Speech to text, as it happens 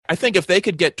I think if they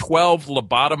could get 12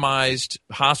 lobotomized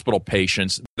hospital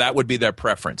patients, that would be their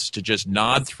preference, to just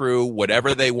nod through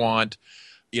whatever they want.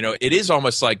 You know, it is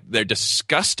almost like they're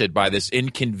disgusted by this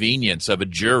inconvenience of a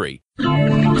jury.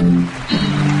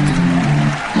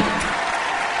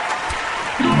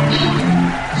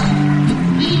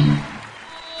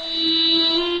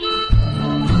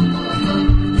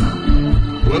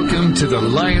 Welcome to the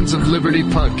Lions of Liberty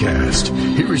podcast.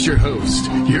 Here is your host,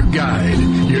 your guide,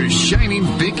 your shining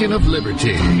beacon of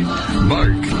liberty,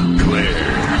 Mark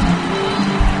Claire.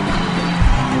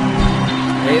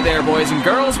 Hey there, boys and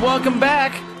girls. Welcome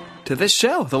back to this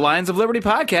show, the Lions of Liberty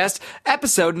podcast,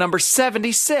 episode number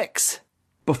 76.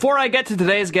 Before I get to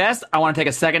today's guest, I want to take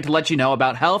a second to let you know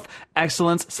about Health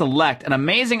Excellence Select, an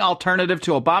amazing alternative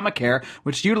to Obamacare,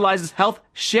 which utilizes health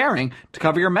sharing to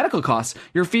cover your medical costs.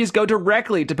 Your fees go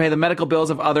directly to pay the medical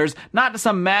bills of others, not to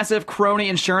some massive crony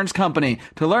insurance company.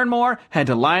 To learn more, head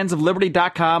to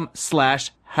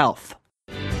lionsofliberty.com/health.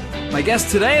 My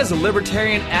guest today is a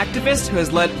libertarian activist who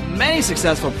has led many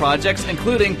successful projects,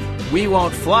 including We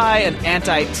Won't Fly, an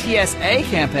anti-TSA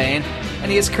campaign,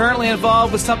 and he is currently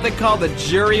involved with something called the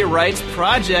Jury Rights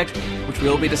Project, which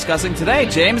we'll be discussing today.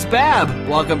 James Babb,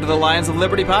 welcome to the Lions of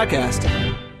Liberty podcast.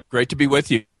 Great to be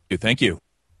with you. Thank you.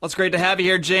 Well, it's great to have you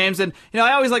here, James. And,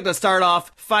 I always like to start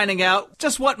off finding out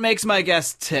just what makes my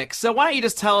guests tick. So why don't you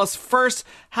just tell us first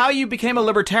how you became a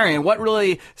libertarian? What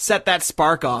really set that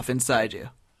spark off inside you?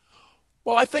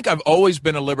 Well, I think I've always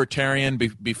been a libertarian.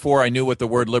 Before I knew what the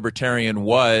word libertarian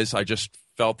was, I just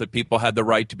felt that people had the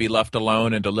right to be left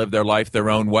alone and to live their life their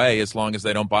own way as long as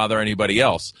they don't bother anybody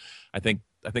else. I think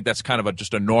that's kind of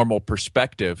just a normal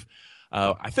perspective.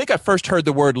 I think I first heard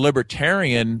the word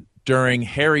libertarian during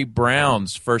Harry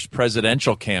Brown's first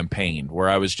presidential campaign, where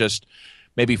I was just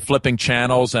maybe flipping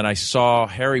channels and I saw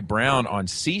Harry Brown on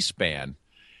C-SPAN.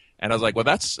 And I was like, well,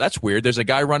 that's weird. There's a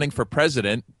guy running for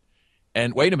president.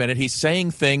 And wait a minute, he's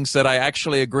saying things that I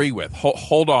actually agree with.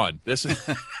 Hold on. This is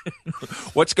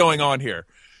what's going on here.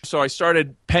 So I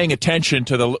started paying attention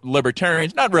to the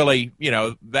libertarians, not really,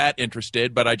 that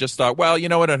interested, but I just thought, well, you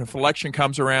know what, if election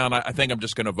comes around, I think I'm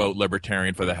just going to vote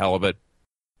libertarian for the hell of it.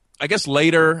 I guess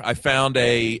later I found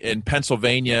in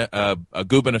Pennsylvania a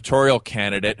gubernatorial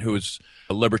candidate who was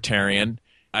a libertarian.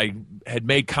 I had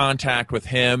made contact with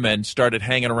him and started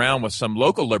hanging around with some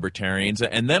local libertarians,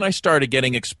 and then I started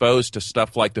getting exposed to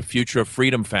stuff like the Future of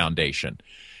Freedom Foundation.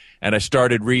 And I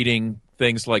started reading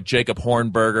things like Jacob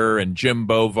Hornberger and Jim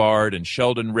Bovard and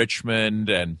Sheldon Richmond,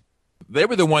 and they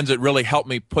were the ones that really helped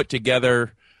me put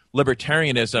together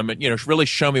libertarianism and really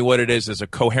show me what it is as a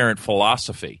coherent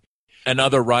philosophy. And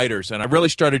other writers. And I really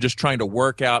started just trying to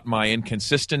work out my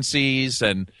inconsistencies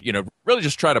and, really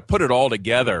just try to put it all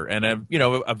together. And,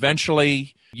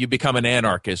 eventually you become an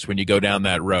anarchist when you go down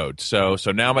that road. So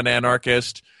now I'm an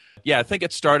anarchist. Yeah, I think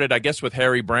it started, I guess, with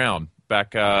Harry Brown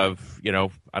back, I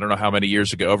don't know how many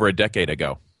years ago, over a decade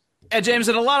ago. And James,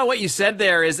 and a lot of what you said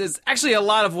there is actually a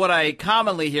lot of what I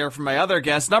commonly hear from my other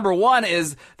guests. Number one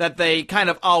is that they kind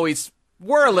of always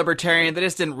were a libertarian. They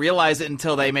just didn't realize it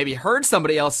until they maybe heard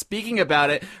somebody else speaking about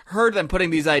it, heard them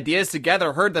putting these ideas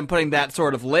together, heard them putting that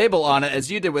sort of label on it, as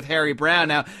you did with Harry Brown.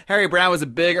 Now, Harry Brown was a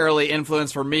big early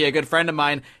influence for me. A good friend of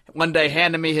mine one day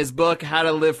handed me his book, How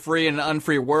to Live Free in an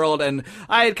Unfree World, and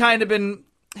I had kind of been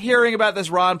hearing about this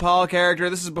Ron Paul character.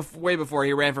 This is way before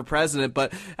he ran for president,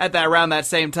 but around that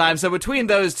same time. So between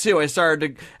those two, I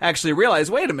started to actually realize,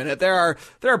 wait a minute, there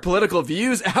are political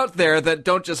views out there that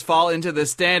don't just fall into the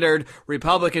standard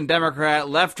Republican, Democrat,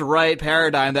 left-right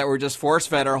paradigm that we're just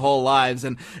force-fed our whole lives.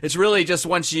 And it's really just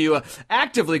once you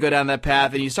actively go down that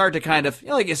path and you start to kind of,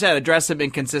 like you said, address some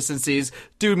inconsistencies,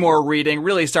 do more reading,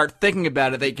 really start thinking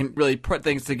about it, that you can really put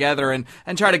things together and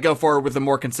try to go forward with a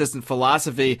more consistent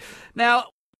philosophy. Now,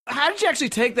 how did you actually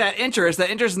take that interest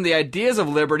in the ideas of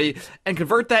liberty, and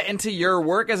convert that into your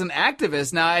work as an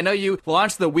activist? Now, I know you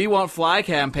launched the We Won't Fly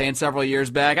campaign several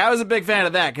years back. I was a big fan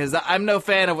of that because I'm no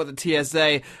fan of what the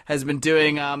TSA has been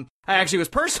doing. I actually was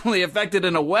personally affected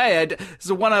in a way. This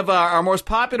is one of our most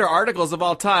popular articles of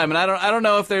all time, and I don't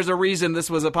know if there's a reason this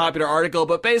was a popular article,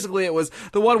 but basically it was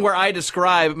the one where I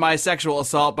describe my sexual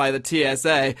assault by the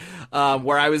TSA,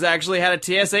 where I was actually had a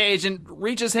TSA agent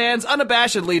reach his hands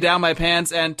unabashedly down my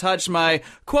pants and touch my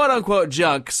quote-unquote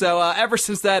junk. So ever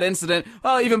since that incident,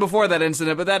 well, even before that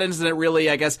incident, but that incident really,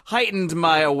 I guess, heightened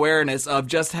my awareness of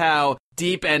just how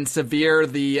deep and severe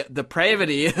the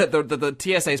depravity the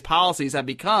TSA's policies have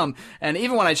become. And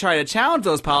even when I try to challenge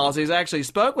those policies, I actually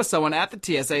spoke with someone at the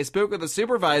TSA, spoke with a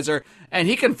supervisor, and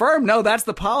he confirmed, no, that's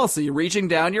the policy, reaching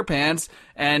down your pants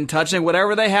and touching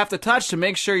whatever they have to touch to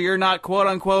make sure you're not,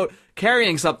 quote-unquote,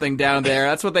 carrying something down there.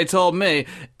 That's what they told me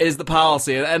is the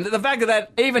policy. And the fact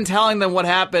that even telling them what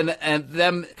happened and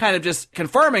them kind of just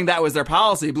confirming that was their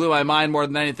policy blew my mind more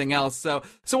than anything else. So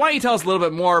why don't you tell us a little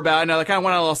bit more about, I know I kind of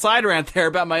went on a little side rant there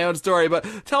about my own story, but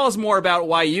tell us more about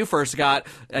why you first got,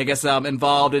 I guess,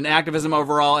 involved in activism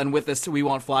overall and with this We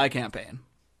Won't Fly campaign.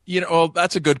 Well,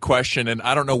 that's a good question, and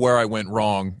I don't know where I went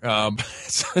wrong.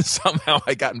 Somehow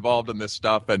I got involved in this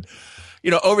stuff, and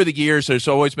over the years, there's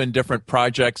always been different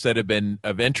projects that have been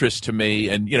of interest to me,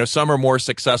 and some are more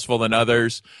successful than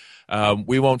others.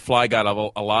 We Won't Fly got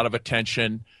a lot of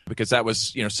attention because that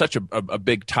was such a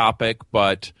big topic,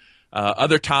 but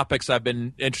other topics I've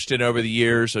been interested in over the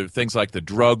years are things like the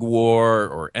drug war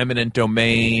or eminent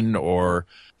domain or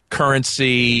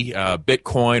currency,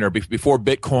 Bitcoin, or before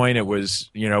Bitcoin, it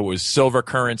was silver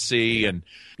currency and,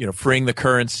 freeing the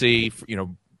currency,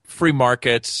 free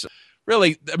markets.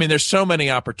 Really, I mean, there's so many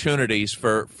opportunities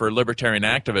for libertarian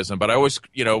activism, but I always,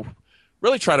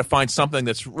 really try to find something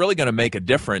that's really going to make a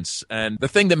difference. And the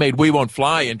thing that made We Won't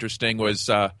Fly interesting was,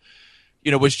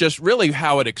 was just really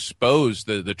how it exposed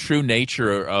the true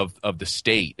nature of the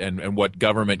state and what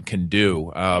government can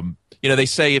do. They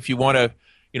say if you want to,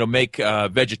 make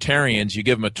vegetarians, you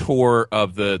give them a tour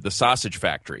of the sausage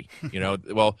factory.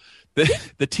 Well,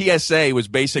 the TSA was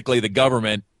basically the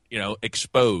government,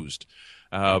 exposed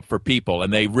for people,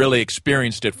 and they really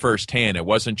experienced it firsthand. It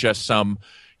wasn't just some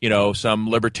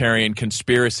libertarian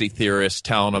conspiracy theorist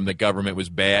telling them the government was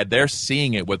bad. They're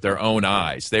seeing it with their own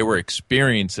eyes. They were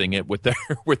experiencing it with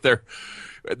their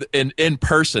in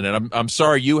person. And I'm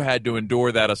sorry you had to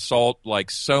endure that assault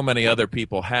like so many other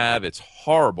people have. It's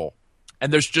horrible.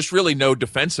 And there's just really no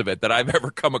defense of it that I've ever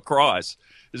come across.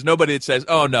 There's nobody that says,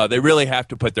 oh, no, they really have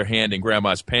to put their hand in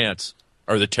grandma's pants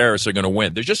or the terrorists are going to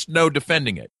win. There's just no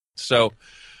defending it. So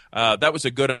that was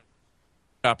a good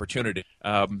opportunity.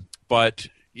 But,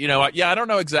 I don't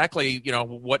know exactly,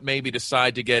 what made me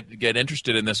decide to get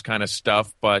interested in this kind of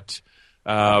stuff. But,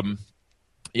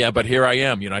 but here I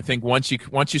am. I think once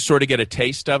you sort of get a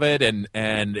taste of it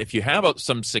and if you have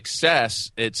some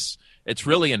success, it's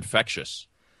really infectious.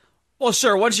 Well,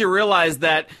 sure. Once you realize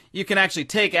that you can actually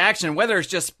take action, whether it's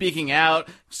just speaking out,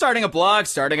 starting a blog,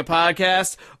 starting a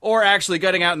podcast, or actually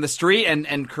getting out in the street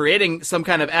and creating some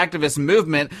kind of activist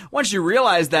movement, once you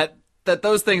realize that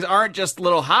those things aren't just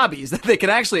little hobbies, that they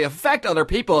can actually affect other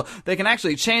people, they can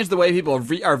actually change the way people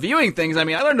are viewing things. I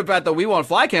mean, I learned about the We Won't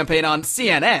Fly campaign on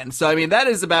CNN. So, I mean, that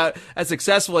is about as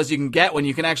successful as you can get when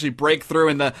you can actually break through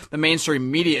and the mainstream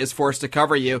media is forced to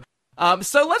cover you.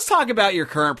 So let's talk about your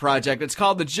current project. It's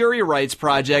called the Jury Rights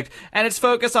Project, and it's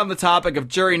focused on the topic of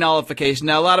jury nullification.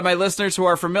 Now, a lot of my listeners who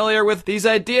are familiar with these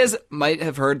ideas might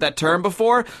have heard that term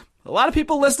before. A lot of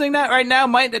people listening right now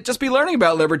might just be learning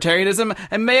about libertarianism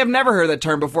and may have never heard that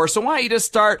term before. So why don't you just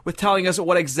start with telling us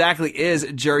what exactly is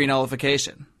jury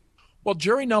nullification? Well,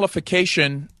 jury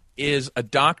nullification is a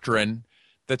doctrine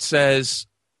that says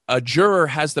a juror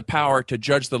has the power to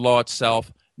judge the law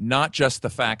itself, not just the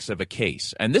facts of a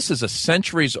case. And this is a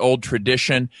centuries-old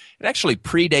tradition. It actually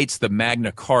predates the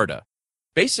Magna Carta.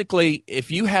 Basically, if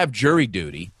you have jury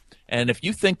duty, and if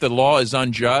you think the law is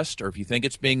unjust, or if you think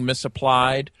it's being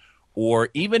misapplied, or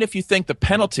even if you think the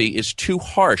penalty is too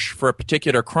harsh for a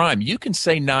particular crime, you can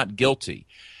say not guilty.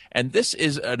 And this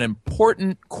is an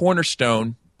important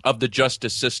cornerstone of the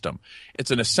justice system.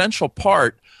 It's an essential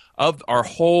part of our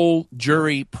whole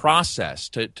jury process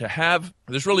to have.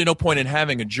 There's really no point in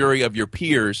having a jury of your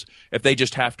peers if they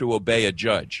just have to obey a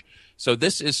judge. So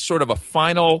this is sort of a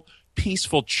final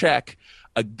peaceful check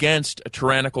against a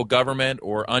tyrannical government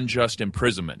or unjust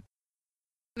imprisonment.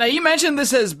 Now, you mentioned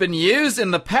this has been used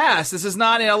in the past. This is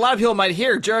not, a lot of people might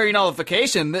hear jury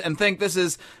nullification and think this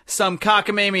is some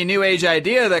cockamamie new age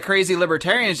idea that crazy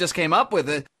libertarians just came up with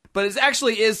it. But it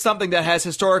actually is something that has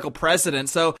historical precedent.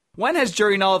 So when has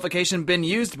jury nullification been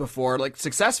used before,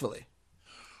 successfully?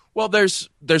 Well, there's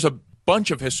a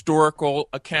bunch of historical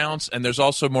accounts, and there's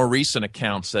also more recent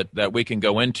accounts that we can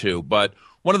go into. But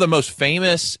one of the most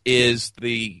famous is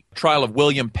the trial of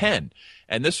William Penn.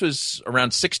 And this was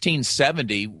around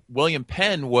 1670. William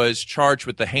Penn was charged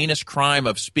with the heinous crime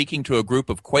of speaking to a group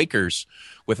of Quakers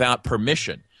without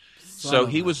permission. So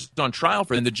he was on trial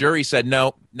for it, and the jury said,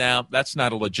 no, that's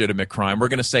not a legitimate crime. We're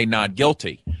going to say not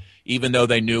guilty, even though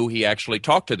they knew he actually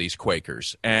talked to these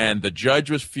Quakers. And the judge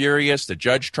was furious. The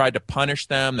judge tried to punish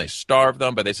them. They starved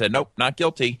them, but they said, nope, not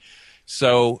guilty.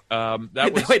 So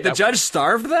the judge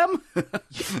starved them?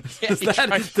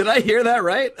 Did I hear that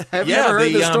right? I've never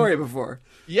heard this story before.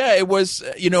 Yeah, it was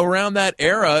around that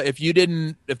era. If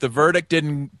the verdict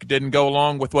didn't go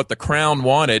along with what the crown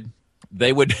wanted,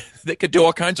 they could do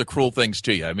all kinds of cruel things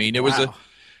to you. I mean, it was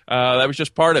That was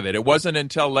just part of it. It wasn't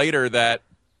until later that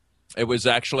it was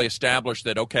actually established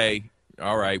that, okay,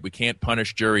 all right, we can't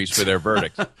punish juries for their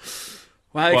verdicts.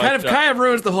 Well, it kind of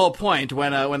ruins the whole point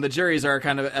when the juries are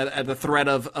kind of at the threat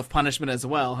of punishment as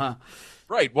well, huh?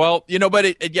 Right. Well,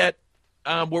 but yet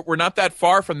we're not that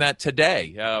far from that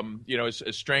today.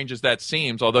 As strange as that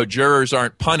seems, although jurors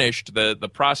aren't punished, the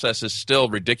process is still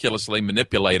ridiculously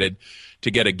manipulated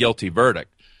to get a guilty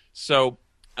verdict. So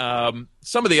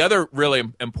some of the other really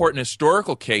important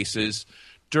historical cases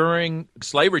during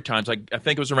slavery times, I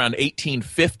think it was around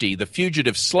 1850, the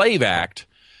Fugitive Slave Act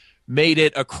made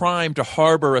it a crime to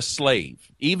harbor a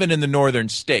slave, even in the northern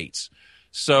states.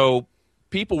 So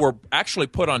people were actually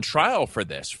put on trial for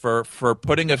this, for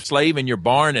putting a slave in your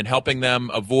barn and helping them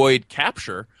avoid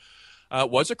capture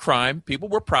was a crime. People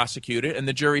were prosecuted, and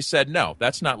the jury said, no,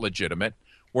 that's not legitimate.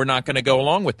 We're not going to go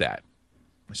along with that.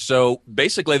 So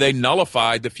basically they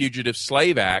nullified the Fugitive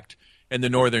Slave Act in the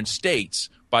northern states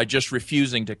by just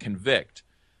refusing to convict.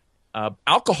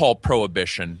 Alcohol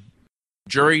prohibition,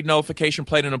 jury nullification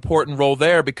played an important role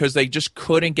there because they just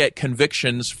couldn't get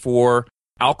convictions for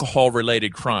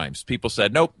alcohol-related crimes. People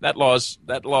said, nope, that law's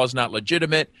not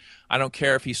legitimate. I don't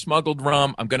care if he smuggled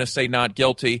rum. I'm going to say not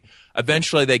guilty.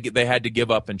 Eventually, they had to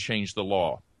give up and change the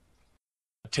law.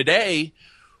 Today,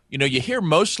 you hear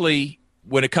mostly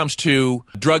when it comes to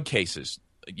drug cases,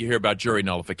 you hear about jury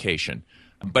nullification.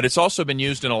 But it's also been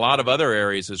used in a lot of other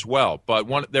areas as well.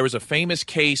 But there was a famous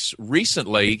case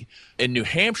recently in New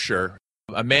Hampshire,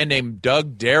 a man named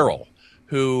Doug Darrell,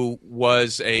 who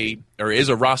is a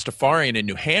Rastafarian in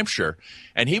New Hampshire,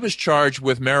 and he was charged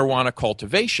with marijuana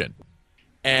cultivation.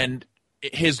 And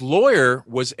his lawyer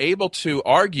was able to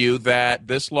argue that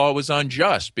this law was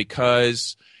unjust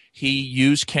because he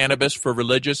used cannabis for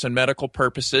religious and medical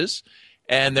purposes,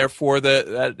 and therefore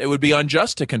that it would be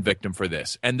unjust to convict him for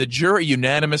this. And the jury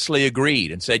unanimously agreed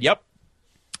and said, yep,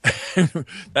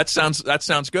 that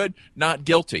sounds good, not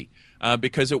guilty,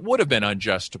 because it would have been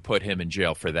unjust to put him in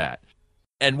jail for that.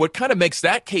 And what kind of makes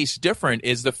that case different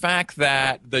is the fact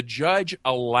that the judge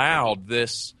allowed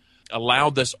this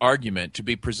argument to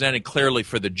be presented clearly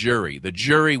for the jury. The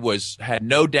jury had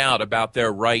no doubt about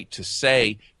their right to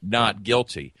say not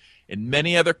guilty. In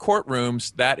many other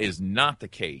courtrooms, that is not the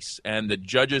case, and the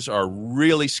judges are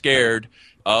really scared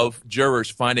of jurors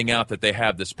finding out that they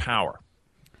have this power.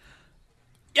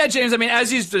 Yeah, James, I mean,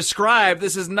 as you described,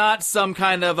 this is not some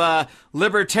kind of a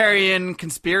libertarian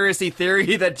conspiracy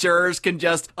theory that jurors can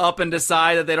just up and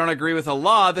decide that they don't agree with a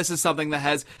law. This is something that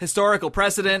has historical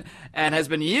precedent and has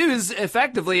been used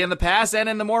effectively in the past and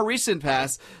in the more recent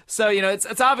past. So,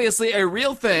 it's obviously a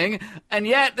real thing, and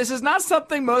yet this is not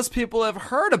something most people have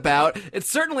heard about. It's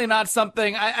certainly not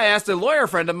something, I asked a lawyer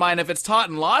friend of mine if it's taught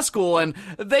in law school, and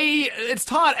it's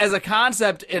taught as a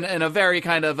concept in a very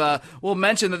kind of, we'll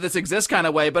mention that this exists kind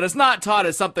of way, but it's not taught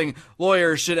as something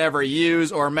lawyers should ever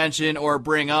use or mention or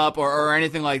bring up or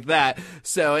anything like that.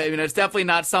 So, it's definitely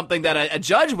not something that a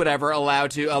judge would ever allow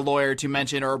a lawyer to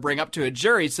mention or bring up to a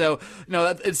jury. So,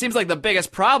 it seems like the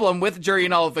biggest problem with jury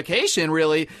nullification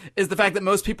really is the fact that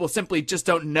most people simply just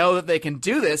don't know that they can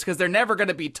do this because they're never going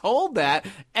to be told that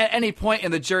at any point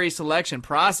in the jury selection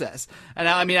process. And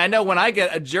I know when I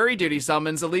get a jury duty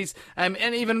summons, at least, and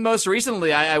even most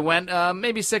recently, I went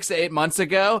maybe 6 to 8 months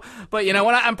ago. But,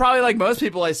 when I'm probably like most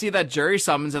people, I see that jury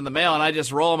summons in the mail and I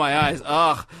just roll my eyes.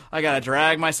 Ugh, I got to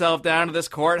drag myself down to this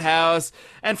courthouse.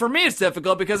 And for me, it's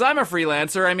difficult because I'm a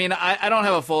freelancer. I don't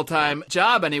have a full-time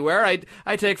job anywhere.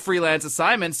 I take freelance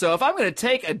assignments. So if I'm going to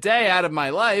take a day out of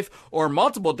my life or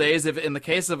multiple days, if in the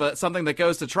case of something that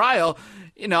goes to trial,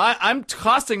 I'm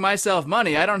costing myself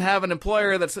money. I don't have an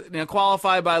employer that's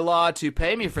qualified by law to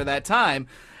pay me for that time.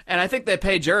 And I think they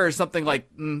pay jurors something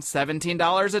like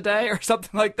 $17 a day or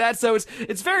something like that. So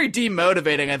it's very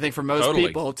demotivating, I think, for most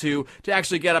people to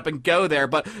actually get up and go there.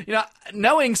 But,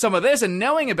 knowing some of this and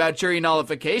knowing about jury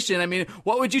nullification,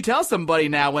 what would you tell somebody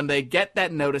now when they get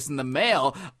that notice in the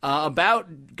mail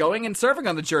about going and serving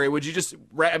on the jury? Would you just,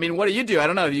 what do you do? I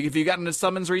don't know. Have you gotten a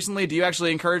summons recently? Do you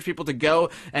actually encourage people to go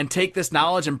and take this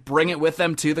knowledge and bring it with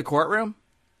them to the courtroom?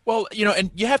 Well,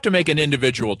 and you have to make an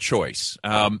individual choice.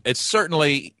 It's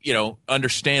certainly,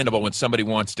 understandable when somebody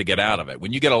wants to get out of it.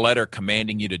 When you get a letter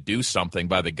commanding you to do something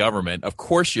by the government, of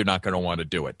course you're not going to want to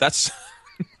do it. There's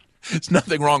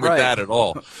nothing wrong with that at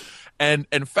all. And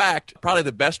in fact, probably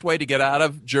the best way to get out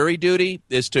of jury duty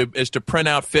is to print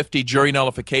out 50 jury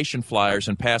nullification flyers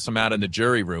and pass them out in the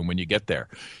jury room when you get there.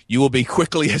 You will be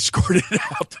quickly escorted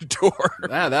out the door.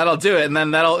 Yeah, that'll do it, and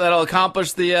then that'll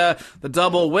accomplish the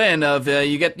double win of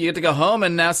you get to go home,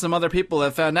 and now some other people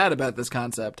have found out about this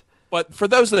concept. But for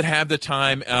those that have the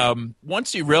time,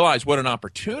 once you realize what an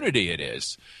opportunity it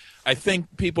is, I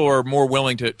think people are more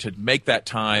willing to make that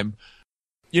time.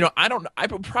 I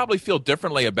would probably feel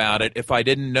differently about it if I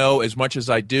didn't know as much as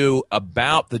I do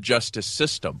about the justice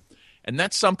system. And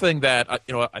that's something that,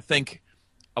 I think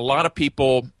a lot of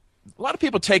people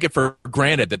take it for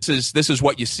granted that this is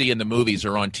what you see in the movies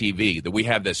or on TV, that we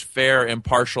have this fair,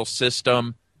 impartial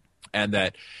system and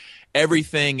that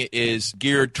everything is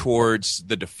geared towards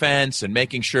the defense and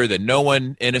making sure that no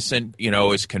one innocent,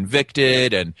 is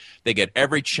convicted and they get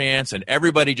every chance and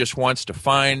everybody just wants to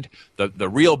find the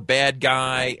real bad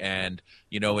guy and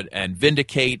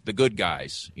vindicate the good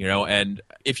guys, and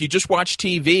if you just watch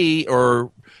TV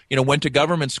or, went to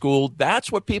government school, that's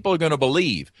what people are going to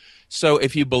believe. So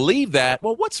if you believe that,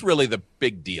 well, what's really the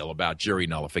big deal about jury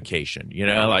nullification?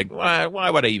 Why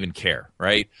would I even care,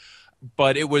 right?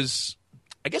 But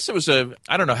I guess it was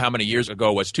I don't know how many years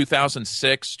ago it was,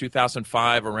 2006,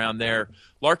 2005, around there.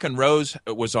 Larkin Rose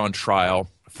was on trial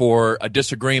for a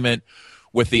disagreement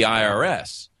with the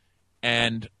IRS.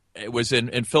 And it was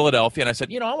in Philadelphia. And I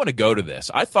said, I want to go to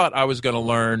this. I thought I was going to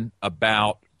learn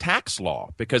about tax law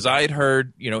because I had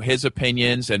heard, his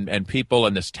opinions and people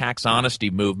in this tax honesty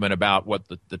movement about what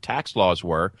the tax laws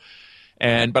were.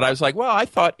 But I was like, well, I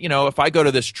thought, if I go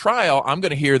to this trial, I'm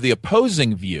going to hear the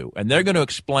opposing view, and they're going to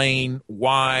explain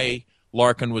why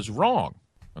Larkin was wrong.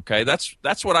 Okay, that's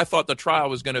what I thought the trial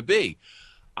was going to be.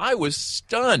 I was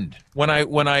stunned when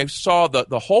I saw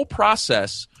the whole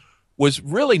process was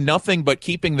really nothing but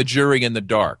keeping the jury in the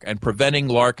dark and preventing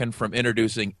Larkin from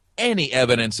introducing any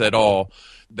evidence at all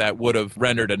that would have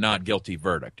rendered a not guilty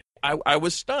verdict. I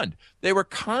was stunned. They were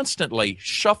constantly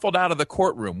shuffled out of the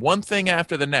courtroom, one thing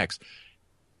after the next.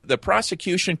 The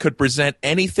prosecution could present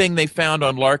anything they found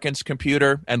on Larkin's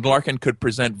computer, and Larkin could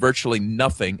present virtually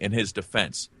nothing in his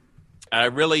defense. I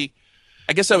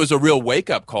guess that was a real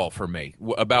wake-up call for me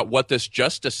about what this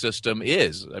justice system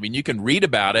is. I mean, you can read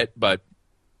about it, but,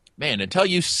 man, until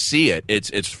you see it,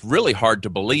 it's really hard to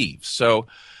believe. So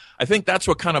I think that's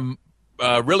what kind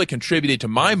of really contributed to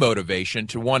my motivation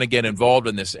to want to get involved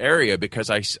in this area, because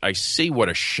I see what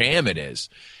a sham it is.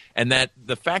 And that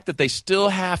the fact that they still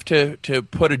have to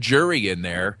put a jury in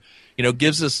there,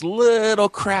 gives this little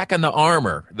crack in the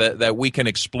armor that we can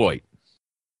exploit.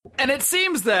 And it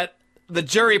seems that the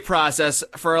jury process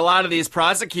for a lot of these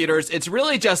prosecutors, it's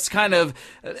really just kind of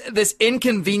this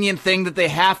inconvenient thing that they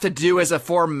have to do as a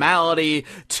formality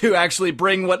to actually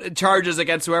bring what charges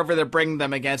against whoever they're bringing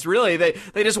them against. Really,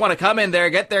 they just want to come in there,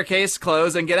 get their case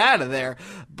closed, and get out of there.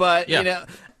 But,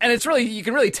 and it's really, you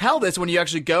can really tell this when you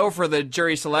actually go for the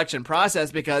jury selection process,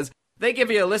 because they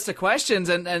give you a list of questions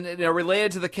and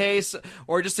related to the case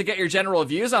or just to get your general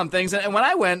views on things. And when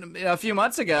I went a few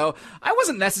months ago, I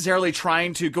wasn't necessarily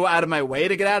trying to go out of my way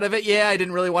to get out of it. Yeah, I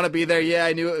didn't really want to be there. Yeah,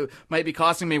 I knew it might be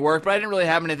costing me work, but I didn't really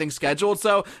have anything scheduled.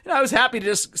 So, I was happy to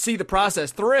just see the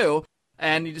process through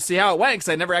and you just see how it went, because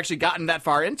I'd never actually gotten that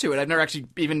far into it. I've never actually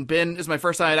even been, this is my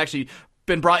first time I'd actually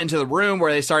been brought into the room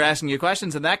where they start asking you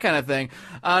questions and that kind of thing.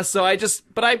 So I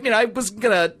wasn't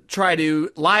going to try to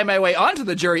lie my way onto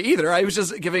the jury either. I was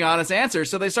just giving honest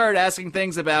answers. So they started asking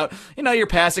things about, your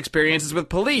past experiences with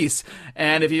police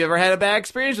and if you've ever had a bad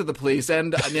experience with the police.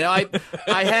 And,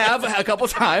 I have a couple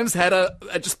times had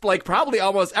just like probably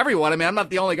almost everyone. I mean, I'm not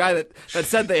the only guy that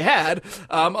said they had.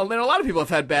 A lot of people have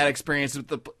had bad experiences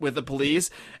with the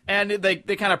police, and they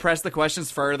kind of pressed the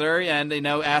questions further and,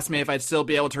 asked me if I'd still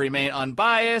be able to remain unbiased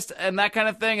and that kind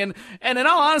of thing. And in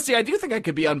all honesty, I do think I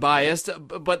could be unbiased,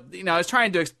 but, I was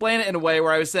trying to explain it in a way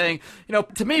where I was saying,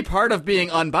 to me, part of being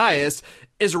unbiased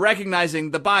is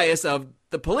recognizing the bias of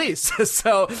the police.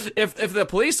 So if the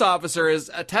police officer is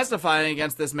testifying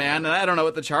against this man, and I don't know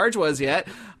what the charge was yet,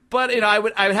 but, I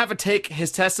would have to take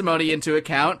his testimony into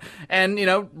account and,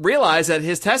 realize that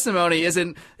his testimony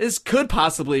could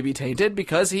possibly be tainted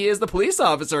because he is the police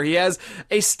officer. He has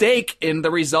a stake in the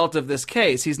result of this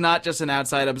case. He's not just an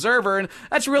outside observer. And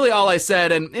that's really all I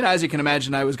said. And, as you can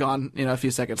imagine, I was gone, a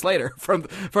few seconds later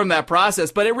from that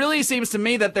process. But it really seems to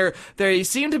me that they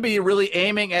seem to be really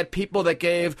aiming at people that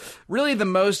gave really the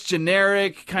most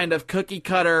generic kind of cookie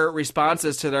cutter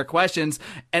responses to their questions.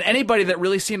 And anybody that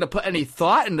really seemed to put any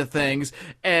thought into things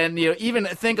and even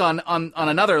think on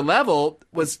another level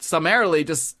was summarily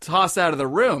just tossed out of the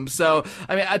room. So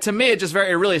I mean, to me, it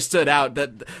really stood out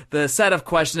that the set of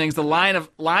questionings, the line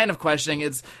of questioning,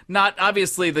 it's not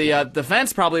obviously the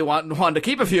defense probably wanted to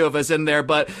keep a few of us in there,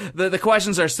 but the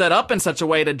questions are set up in such a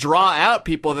way to draw out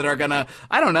people that are gonna,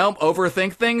 I don't know,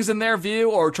 overthink things in their view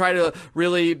or try to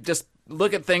really just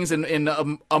look at things in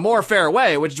a more fair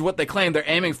way, which is what they claim they're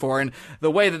aiming for. And the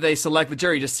way that they select the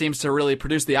jury just seems to really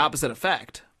produce the opposite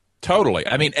effect. Totally.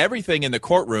 I mean, everything in the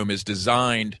courtroom is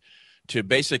designed to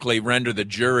basically render the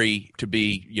jury to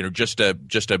be, just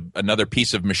another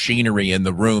piece of machinery in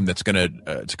the room that's going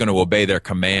to obey their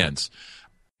commands.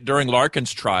 During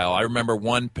Larkin's trial, I remember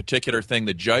one particular thing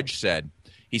the judge said.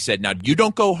 He said, "Now you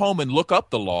don't go home and look up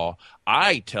the law.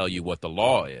 I tell you what the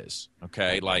law is."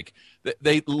 Okay, like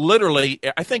they literally.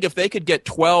 I think if they could get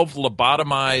 12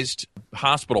 lobotomized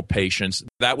hospital patients,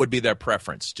 that would be their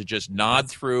preference, to just nod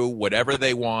through whatever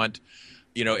they want.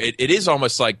 It is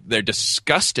almost like they're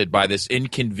disgusted by this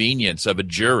inconvenience of a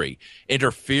jury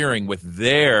interfering with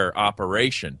their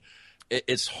operation.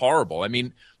 It's horrible. I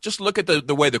mean, just look at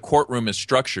the way the courtroom is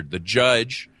structured. The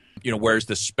judge, wears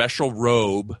this special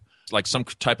robe, like some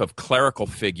type of clerical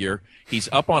figure. He's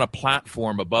up on a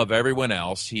platform above everyone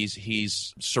else.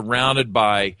 He's surrounded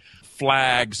by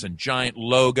flags and giant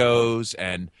logos,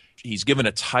 and he's given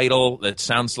a title that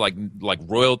sounds like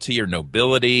royalty or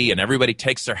nobility, and everybody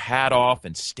takes their hat off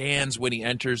and stands when he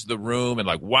enters the room, and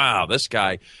like, wow, this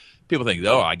guy, people think,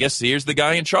 oh, I guess here's the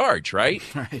guy in charge, right?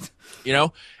 Right.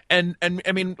 And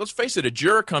I mean, let's face it, a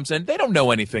juror comes in, they don't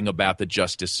know anything about the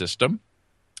justice system.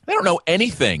 They don't know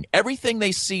anything. Everything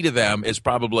they see to them is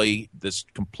probably this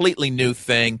completely new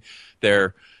thing.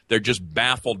 They're just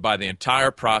baffled by the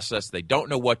entire process. They don't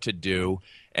know what to do.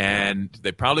 And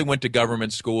they probably went to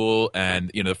government school,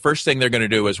 and the first thing they're going to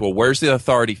do is, well, where's the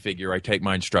authority figure I take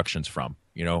my instructions from?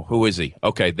 Who is he?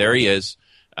 Okay, there he is.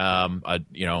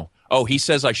 Oh, he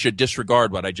says I should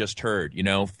disregard what I just heard.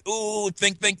 Ooh,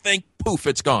 think, poof,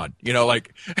 it's gone.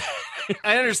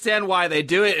 I understand why they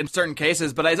do it in certain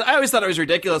cases, but I always thought it was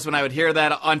ridiculous when I would hear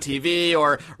that on TV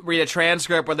or read a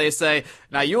transcript where they say,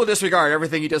 now you will disregard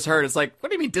everything you just heard. It's like, what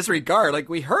do you mean disregard? Like,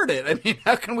 we heard it. I mean,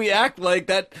 how can we act like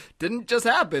that didn't just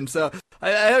happen? So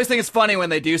I always think it's funny when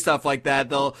they do stuff like that.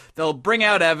 They'll bring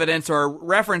out evidence or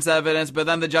reference evidence, but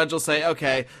then the judge will say,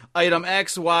 okay, item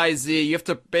X, Y, Z, you have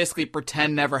to basically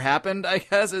pretend never happened, I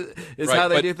guess, is right, how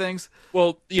they do things.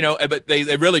 Well, but they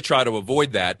really try to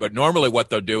avoid that. But normally what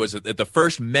they'll do is at the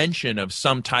first mention of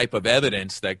some type of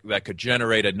evidence that could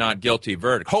generate a not guilty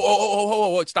verdict,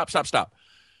 stop.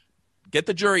 Get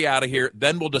the jury out of here,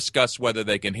 then we'll discuss whether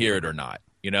they can hear it or not.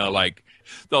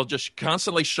 They'll just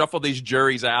constantly shuffle these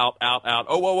juries out.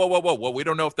 Oh, whoa, we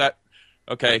don't know if that,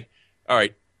 okay, all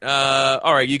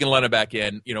right, you can let them back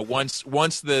in. Once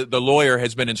the lawyer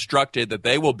has been instructed that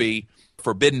they will be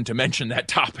forbidden to mention that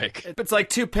topic. It's like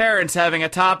two parents having a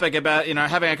topic about,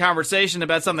 having a conversation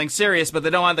about something serious, but they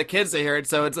don't want the kids to hear it.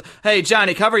 So it's, hey,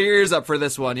 Johnny, cover your ears up for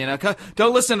this one.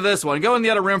 Don't listen to this one. Go in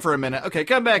the other room for a minute. Okay,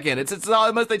 come back in. It's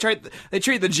almost they treat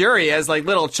the jury as like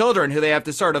little children who they have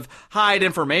to sort of hide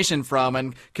information from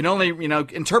and can only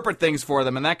interpret things for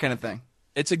them and that kind of thing.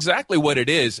 It's exactly what it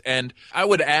is. And I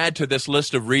would add to this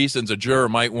list of reasons a juror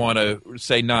might want to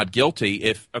say not guilty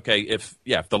if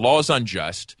the law is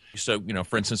unjust. So,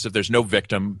 for instance, if there's no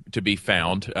victim to be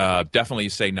found, definitely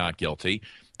say not guilty.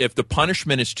 If the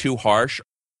punishment is too harsh,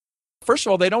 first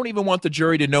of all, they don't even want the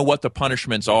jury to know what the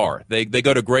punishments are. They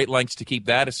go to great lengths to keep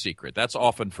that a secret. That's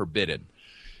often forbidden.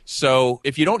 So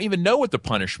if you don't even know what the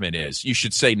punishment is, you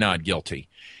should say not guilty.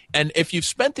 And if you've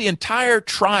spent the entire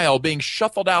trial being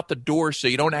shuffled out the door so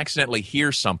you don't accidentally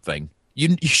hear something,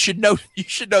 you should know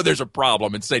there's a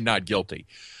problem and say not guilty.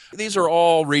 These are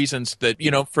all reasons that,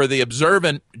 for the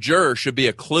observant juror should be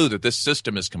a clue that this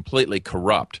system is completely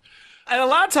corrupt. And a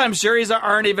lot of times juries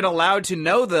aren't even allowed to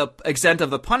know the extent of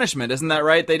the punishment. Isn't that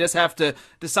right? They just have to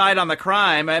decide on the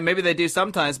crime. And maybe they do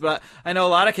sometimes, but I know a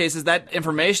lot of cases that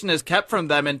information is kept from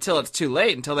them until it's too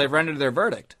late, until they've rendered their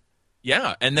verdict.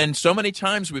 Yeah, and then so many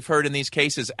times we've heard in these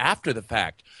cases after the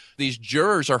fact, these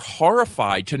jurors are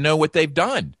horrified to know what they've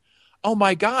done. Oh,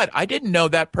 my God, I didn't know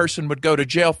that person would go to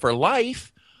jail for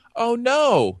life. Oh,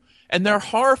 no. And they're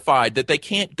horrified that they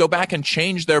can't go back and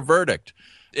change their verdict.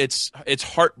 It's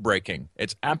heartbreaking.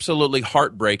 It's absolutely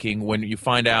heartbreaking when you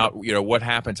find out, what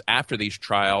happens after these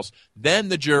trials. Then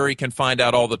the jury can find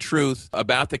out all the truth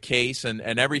about the case and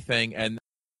everything, and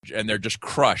they're just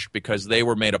crushed because they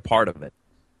were made a part of it.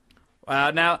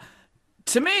 Wow. Now,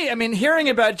 to me, hearing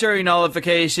about jury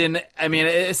nullification,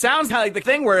 it sounds kind of like the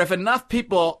thing where if enough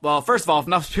people, well, first of all, if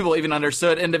enough people even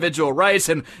understood individual rights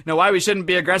and, why we shouldn't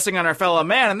be aggressing on our fellow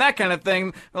man and that kind of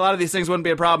thing, a lot of these things wouldn't be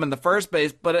a problem in the first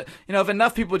place. But, if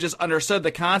enough people just understood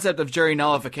the concept of jury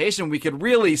nullification, we could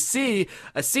really see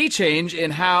a sea change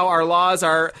in how our laws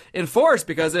are enforced.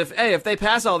 Because if they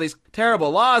pass all these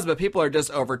terrible laws, but people are just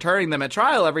overturning them at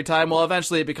trial every time, well,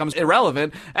 eventually it becomes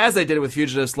irrelevant, as they did with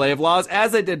fugitive slave laws,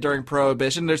 as they did during Prohibition,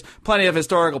 prohibition. There's plenty of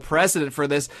historical precedent for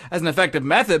this as an effective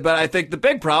method, but I think the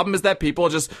big problem is that people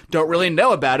just don't really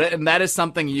know about it, and that is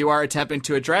something you are attempting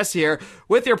to address here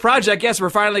with your project. Yes, we're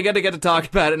finally going to get to talk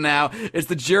about it now. It's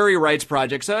the Jury Rights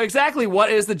Project. So exactly what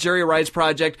is the Jury Rights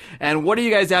Project, and what are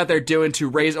you guys out there doing to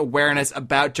raise awareness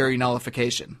about jury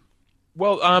nullification?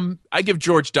 Well, I give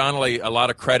George Donnelly a lot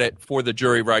of credit for the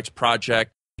Jury Rights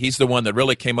Project. He's the one that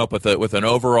really came up with an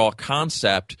overall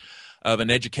concept of an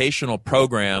educational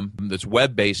program that's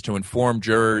web-based to inform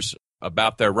jurors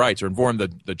about their rights, or inform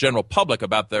the general public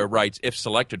about their rights if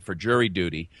selected for jury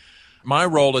duty. My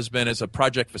role has been as a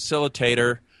project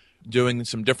facilitator, doing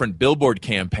some different billboard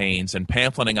campaigns and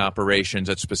pamphleting operations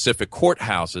at specific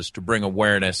courthouses to bring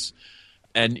awareness.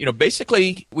 And,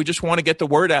 basically, we just want to get the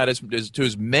word out to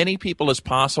as many people as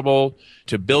possible,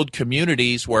 to build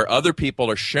communities where other people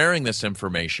are sharing this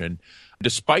information,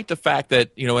 despite the fact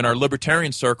that, in our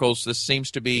libertarian circles, this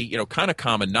seems to be, kind of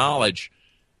common knowledge.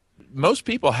 Most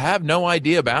people have no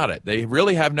idea about it. They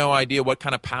really have no idea what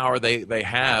kind of power they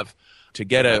have to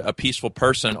get a peaceful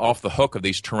person off the hook of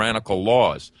these tyrannical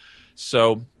laws.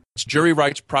 So it's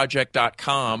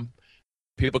juryrightsproject.com.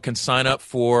 People can sign up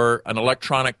for an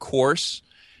electronic course.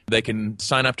 They can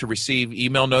sign up to receive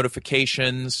email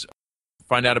notifications,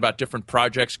 find out about different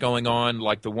projects going on,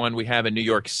 like the one we have in New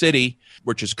York City,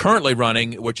 which is currently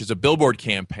running, which is a billboard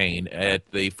campaign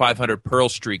at the 500 Pearl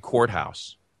Street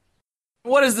Courthouse.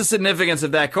 What is the significance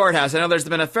of that courthouse? I know there's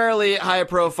been a fairly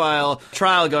high-profile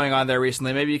trial going on there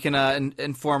recently. Maybe you can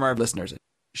inform our listeners.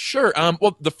 Sure.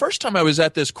 Well, the first time I was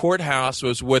at this courthouse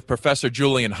was with Professor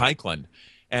Julian Heichland.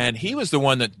 And he was the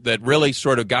one that really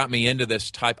sort of got me into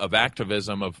this type of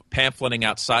activism of pamphleting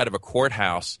outside of a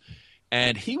courthouse.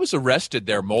 And he was arrested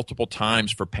there multiple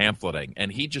times for pamphleting, and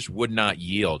he just would not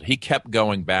yield. He kept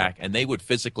going back, and they would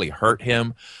physically hurt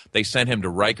him. They sent him to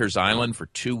Rikers Island for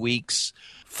 2 weeks.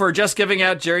 For just giving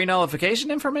out jury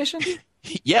nullification information?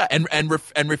 Yeah, and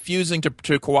refusing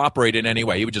to cooperate in any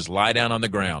way. He would just lie down on the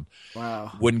ground.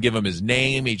 Wow. Wouldn't give him his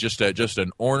name. He's just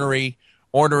an ornery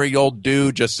old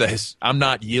dude, just says, I'm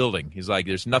not yielding. He's like,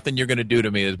 there's nothing you're going to do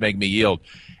to me that make me yield.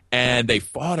 And they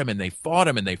fought him, and they fought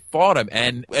him, and they fought him,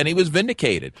 and he was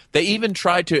vindicated. They even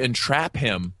tried to entrap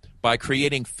him by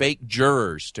creating fake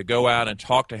jurors to go out and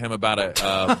talk to him about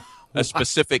a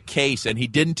specific case, and he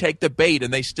didn't take the bait,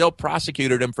 and they still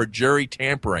prosecuted him for jury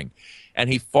tampering. And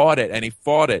he fought it,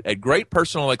 at great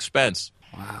personal expense.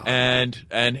 Wow.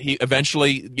 And he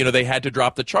eventually, they had to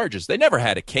drop the charges. They never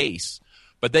had a case,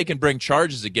 but they can bring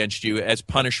charges against you as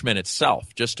punishment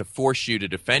itself, just to force you to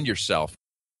defend yourself.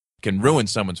 It can ruin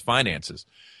someone's finances.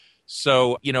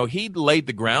 So, he laid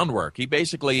the groundwork. He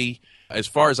basically, as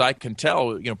far as I can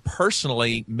tell,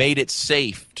 personally made it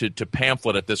safe to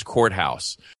pamphlet at this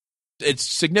courthouse. It's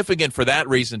significant for that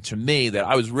reason to me that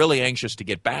I was really anxious to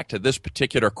get back to this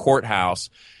particular courthouse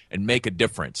and make a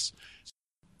difference.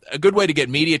 A good way to get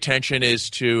media attention is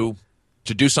to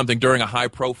do something during a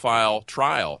high-profile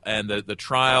trial. And the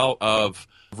trial of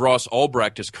Ross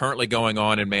Ulbricht is currently going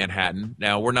on in Manhattan.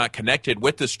 Now, we're not connected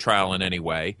with this trial in any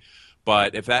way,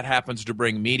 but if that happens to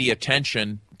bring media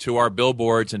attention to our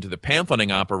billboards and to the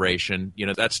pamphleting operation,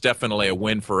 that's definitely a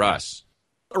win for us.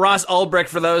 Ross Ulbricht,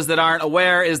 for those that aren't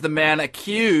aware, is the man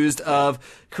accused of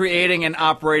creating and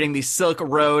operating the Silk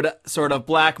Road sort of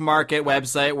black market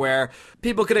website where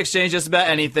people could exchange just about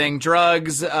anything.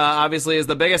 Drugs, obviously, is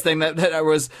the biggest thing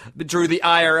that drew the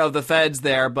ire of the feds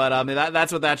there, but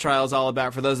that's what that trial is all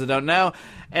about, for those that don't know.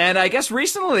 And I guess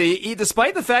recently,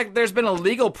 despite the fact that there's been a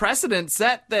legal precedent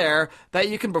set there that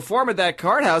you can perform at that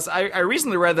courthouse, I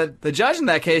recently read that the judge in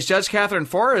that case, Judge Catherine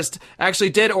Forrest,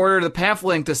 actually did order the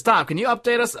pamphleting to stop. Can you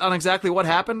update us on exactly what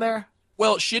happened there?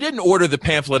 Well, she didn't order the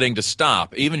pamphleting to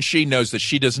stop. Even she knows that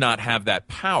she does not have that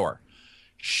power.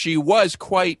 She was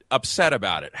quite upset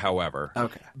about it, however.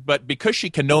 Okay. But because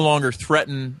she can no longer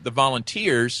threaten the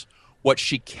volunteers, what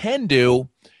she can do,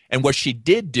 and what she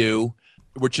did do,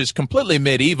 which is completely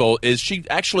medieval, is she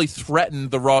actually threatened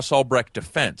the Ross Ulbricht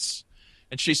defense.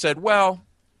 And she said, well,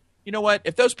 you know what?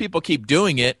 If those people keep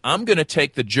doing it, I'm going to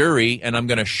take the jury and I'm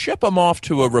going to ship them off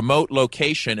to a remote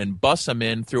location and bus them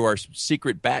in through our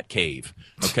secret bat cave,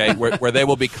 okay, where they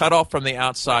will be cut off from the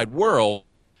outside world.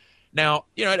 Now,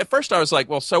 at first I was like,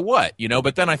 well, so what?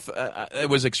 But then it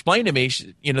was explained to me,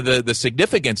 the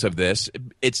significance of this.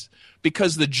 It's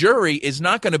because the jury is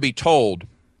not going to be told,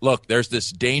 look, there's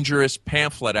this dangerous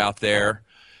pamphlet out there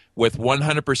with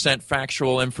 100%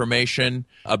 factual information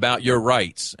about your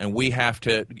rights, and we have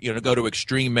to go to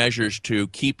extreme measures to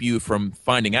keep you from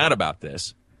finding out about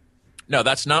this. No,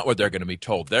 that's not what they're going to be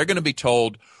told. They're going to be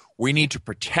told, we need to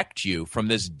protect you from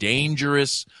this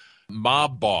dangerous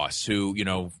mob boss who,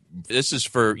 this is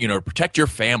for, protect your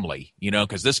family,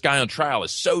 because this guy on trial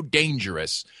is so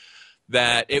dangerous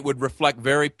that it would reflect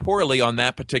very poorly on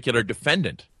that particular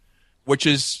defendant, which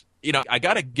is, I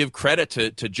got to give credit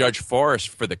to Judge Forrest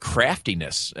for the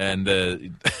craftiness and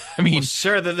well,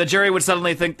 sure, the jury would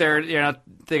suddenly think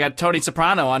they got Tony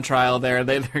Soprano on trial there.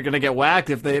 They're going to get whacked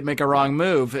if they make a wrong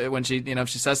move when she, if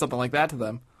she says something like that to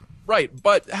them. Right.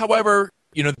 But however,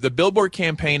 the billboard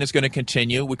campaign is going to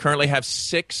continue. We currently have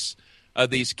 6 of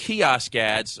these kiosk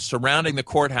ads surrounding the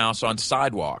courthouse on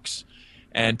sidewalks.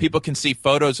 And people can see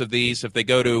photos of these if they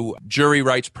go to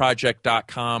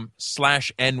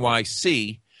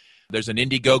juryrightsproject.com/NYC. There's an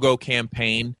Indiegogo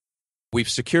campaign. We've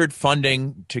secured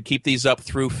funding to keep these up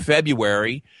through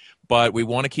February, but we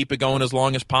want to keep it going as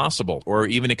long as possible or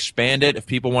even expand it if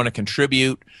people want to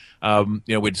contribute.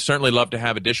 We'd certainly love to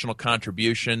have additional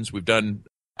contributions.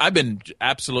 I've been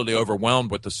absolutely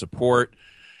overwhelmed with the support.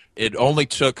 It only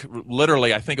took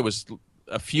literally, I think it was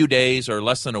a few days or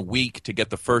less than a week to get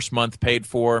the first month paid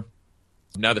for.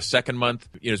 Now the second month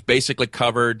is basically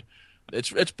covered.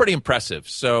 It's pretty impressive.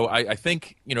 So I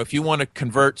think, if you want to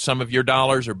convert some of your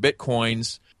dollars or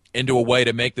Bitcoins into a way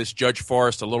to make this Judge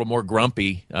Forrest a little more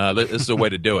grumpy, this is a way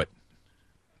to do it.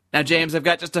 Now, James, I've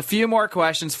got just a few more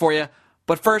questions for you.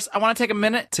 But first, I want to take a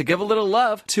minute to give a little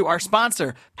love to our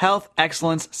sponsor, Health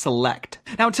Excellence Select.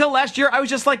 Now, until last year, I was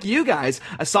just like you guys.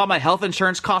 I saw my health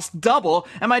insurance cost double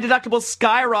and my deductibles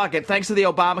skyrocket thanks to the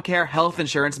Obamacare health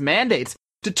insurance mandates.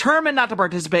 Determined not to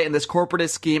participate in this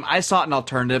corporatist scheme, I sought an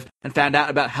alternative and found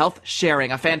out about health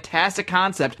sharing, a fantastic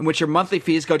concept in which your monthly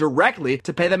fees go directly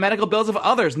to pay the medical bills of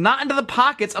others, not into the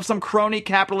pockets of some crony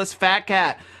capitalist fat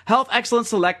cat. Health Excellence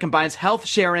Select combines health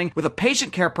sharing with a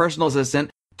patient care personal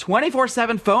assistant,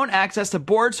 24/7 phone access to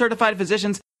board-certified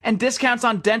physicians, and discounts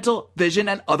on dental, vision,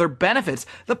 and other benefits.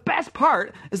 The best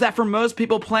part is that for most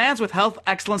people, plans with Health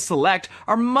Excellence Select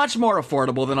are much more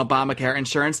affordable than Obamacare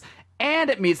insurance, and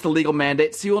it meets the legal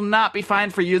mandate, so you will not be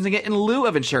fined for using it in lieu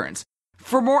of insurance.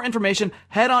 For more information,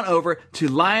 head on over to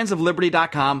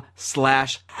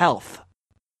lionsofliberty.com/health.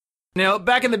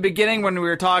 Back in the beginning when we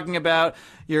were talking about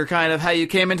your kind of how you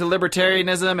came into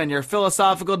libertarianism and your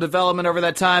philosophical development over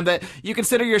that time, that you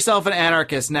consider yourself an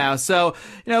anarchist now. So,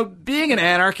 being an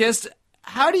anarchist,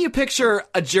 how do you picture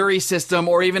a jury system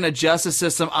or even a justice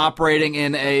system operating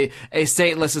in a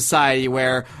stateless society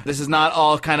where this is not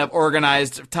all kind of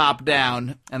organized top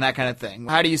down and that kind of thing?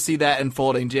 How do you see that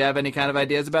unfolding? Do you have any kind of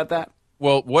ideas about that?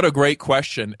 Well, what a great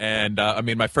question. And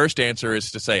my first answer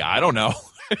is to say, I don't know.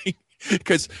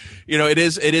 Because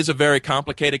it is a very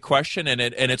complicated question, and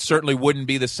it certainly wouldn't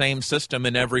be the same system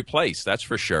in every place. That's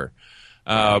for sure.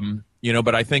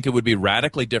 But I think it would be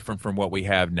radically different from what we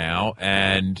have now.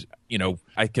 And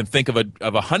I can think of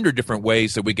 100 different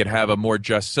ways that we could have a more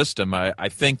just system. I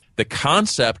think the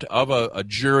concept of a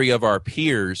jury of our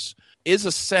peers is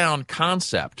a sound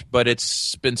concept, but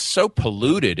it's been so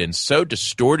polluted and so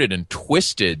distorted and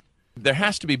twisted. There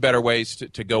has to be better ways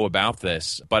to go about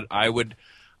this. But I would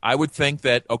think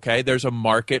that, okay, there's a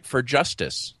market for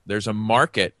justice. There's a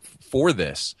market for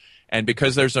this. And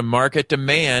because there's a market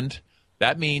demand,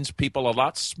 that means people a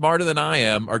lot smarter than I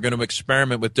am are going to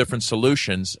experiment with different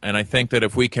solutions. And I think that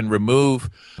if we can remove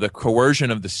the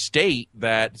coercion of the state,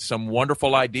 that some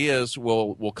wonderful ideas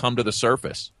will come to the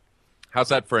surface. How's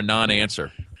that for a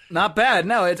non-answer? Not bad.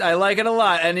 No, I like it a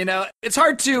lot. And, it's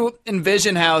hard to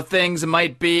envision how things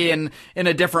might be in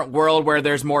a different world where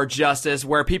there's more justice,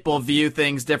 where people view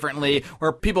things differently,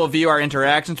 where people view our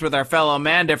interactions with our fellow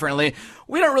man differently.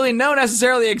 We don't really know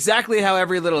necessarily exactly how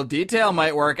every little detail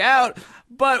might work out,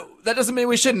 but that doesn't mean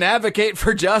we shouldn't advocate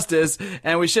for justice,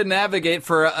 and we shouldn't advocate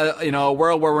for a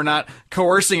world where we're not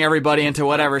coercing everybody into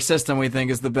whatever system we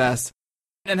think is the best.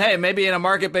 And hey, maybe in a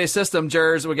market-based system,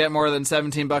 jurors would get more than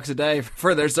 $17 a day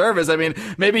for their service. I mean,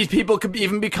 maybe people could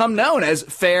even become known as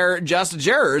fair, just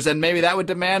jurors, and maybe that would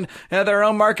demand their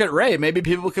own market rate. Maybe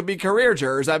people could be career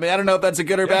jurors. I mean, I don't know if that's a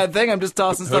good or bad thing. I'm just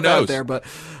tossing stuff out there, but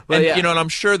yeah. And I'm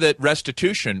sure that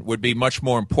restitution would be much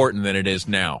more important than it is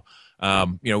now.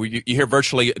 You hear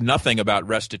virtually nothing about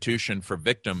restitution for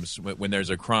victims when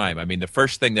there's a crime. I mean, the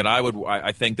first thing that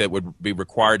I think that would be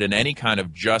required in any kind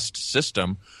of just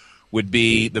system would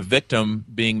be the victim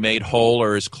being made whole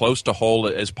or as close to whole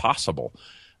as possible.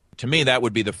 To me, that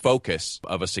would be the focus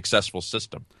of a successful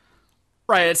system.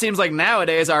 Right. It seems like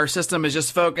nowadays our system is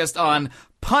just focused on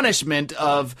punishment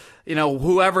of,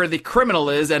 whoever the criminal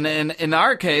is. And in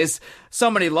our case, so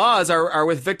many laws are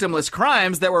with victimless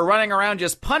crimes that we're running around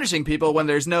just punishing people when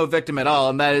there's no victim at all.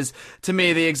 And that is, to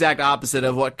me, the exact opposite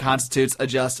of what constitutes a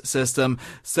just system.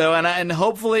 So, and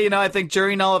hopefully, I think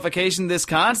jury nullification, this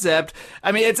concept,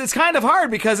 I mean, it's kind of hard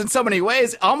because in so many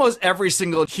ways, almost every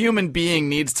single human being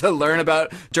needs to learn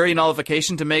about jury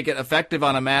nullification to make it effective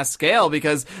on a mass scale,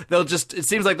 because it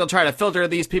seems like they'll try to filter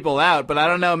these people out. But I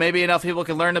don't know, maybe enough people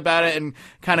can learn about it and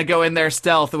kind of go in there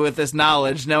stealth with this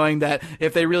knowledge, knowing that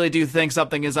if they really do think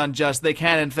something is unjust, they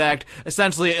can, in fact,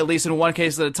 essentially, at least in one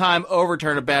case at a time,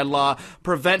 overturn a bad law,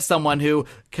 prevent someone who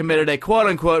committed a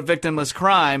quote-unquote victimless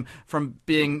crime from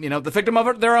being, the victim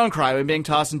of their own crime and being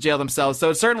tossed in jail themselves.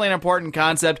 So it's certainly an important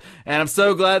concept, and I'm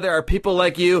so glad there are people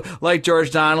like you, like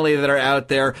George Donnelly, that are out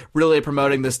there really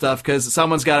promoting this stuff, because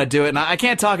someone's got to do it, and I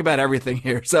can't talk about everything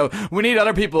here. So we need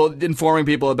other people informing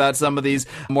people about some of these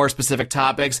more specific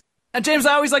topics. And James,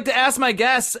 I always like to ask my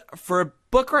guests for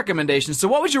book recommendations. So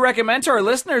what would you recommend to our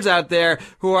listeners out there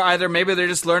who are either maybe they're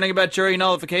just learning about jury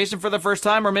nullification for the first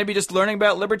time, or maybe just learning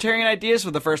about libertarian ideas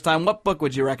for the first time? What book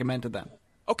would you recommend to them?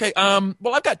 Okay,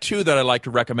 well, I've got two that I'd like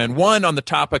to recommend. One on the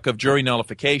topic of jury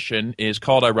nullification is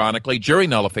called, ironically, Jury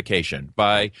Nullification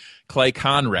by Clay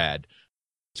Conrad.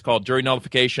 It's called Jury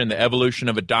Nullification, The Evolution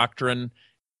of a Doctrine.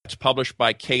 It's published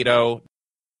by Cato.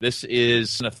 This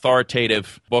is an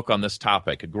authoritative book on this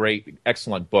topic, a great,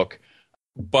 excellent book.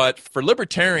 But for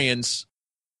libertarians,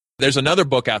 there's another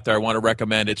book out there I want to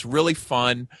recommend. It's really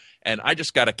fun, and I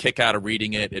just got a kick out of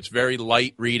reading it. It's very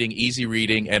light reading, easy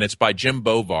reading, and it's by Jim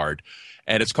Bovard.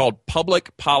 And it's called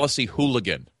Public Policy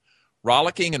Hooligan,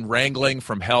 Rollicking and Wrangling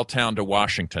from Helltown to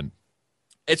Washington.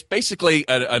 It's basically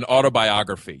an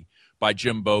autobiography by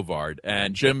Jim Bovard.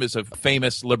 And Jim is a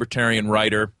famous libertarian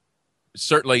writer.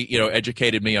 Certainly,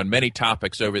 educated me on many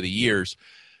topics over the years.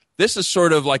 This is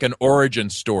sort of like an origin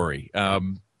story.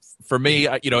 For me,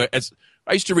 as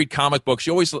I used to read comic books,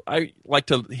 I like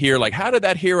to hear, like, how did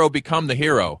that hero become the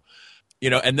hero?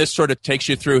 And this sort of takes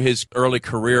you through his early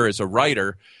career as a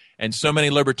writer. And so many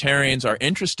libertarians are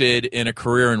interested in a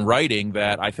career in writing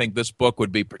that I think this book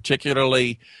would be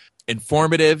particularly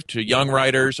informative to young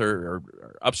writers or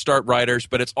upstart writers.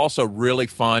 But it's also really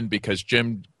fun because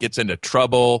Jim gets into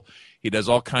trouble. He does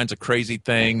all kinds of crazy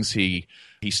things. He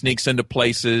sneaks into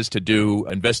places to do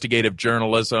investigative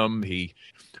journalism. He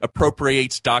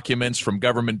appropriates documents from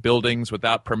government buildings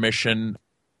without permission.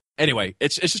 Anyway,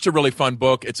 it's just a really fun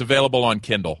book. It's available on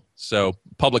Kindle. So,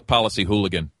 Public Policy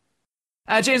Hooligan.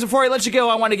 James, before I let you go,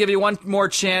 I want to give you one more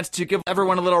chance to give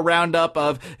everyone a little roundup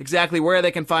of exactly where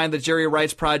they can find the Jury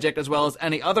Rights Project, as well as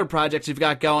any other projects you've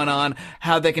got going on,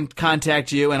 how they can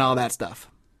contact you, and all that stuff.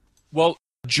 Well,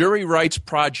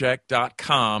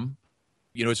 juryrightsproject.com,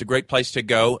 is a great place to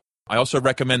go. I also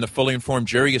recommend the Fully Informed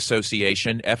Jury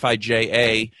Association,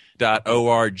 FIJA.org,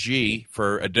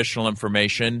 for additional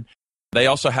information. They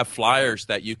also have flyers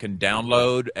that you can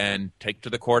download and take to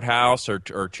the courthouse or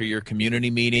to your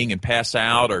community meeting and pass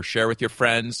out or share with your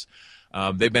friends.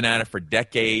 They've been at it for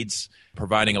decades,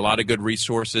 providing a lot of good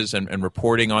resources and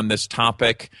reporting on this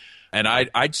topic. And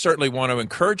I'd certainly want to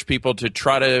encourage people to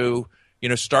try to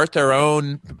start their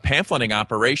own pamphleting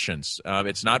operations.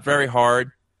 It's not very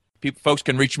hard. Folks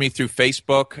can reach me through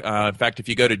Facebook. In fact, if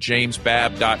you go to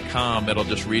jamesbabb.com, it'll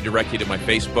just redirect you to my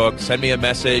Facebook. Send me a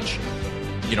message.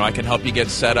 I can help you get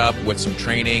set up with some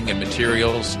training and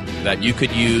materials that you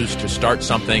could use to start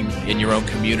something in your own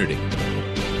community.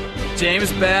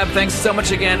 James Babb, thanks so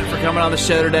much again for coming on the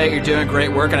show today. You're doing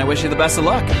great work, and I wish you the best of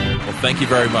luck. Well, thank you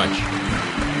very much.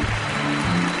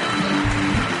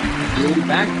 We'll be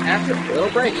back after a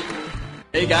little break.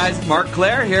 Hey guys, Mark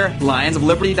Claire here,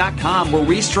 lionsofliberty.com, where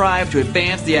we strive to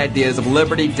advance the ideas of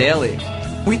liberty daily.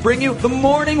 We bring you the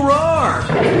Morning Roar.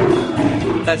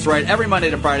 That's right, every Monday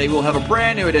to Friday we'll have a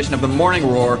brand new edition of the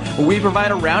Morning Roar, where we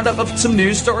provide a roundup of some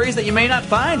news stories that you may not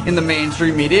find in the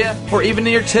mainstream media or even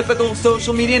in your typical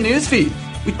social media newsfeed.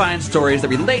 We find stories that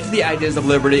relate to the ideas of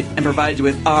liberty and provide you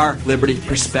with our liberty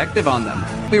perspective on them.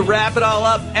 We wrap it all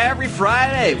up every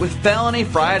Friday with Felony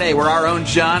Friday, where our own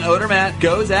John Odermatt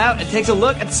goes out and takes a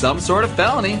look at some sort of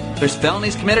felony. There's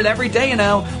felonies committed every day,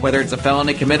 whether it's a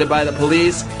felony committed by the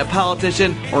police, a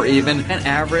politician, or even an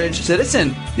average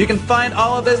citizen. You can find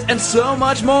all of this and so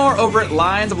much more over at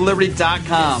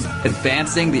lionsofliberty.com,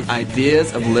 advancing the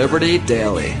ideas of liberty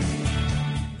daily.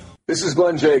 This is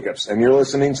Glenn Jacobs, and you're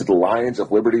listening to the Lions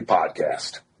of Liberty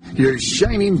podcast. Your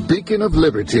shining beacon of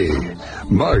liberty,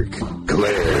 Mark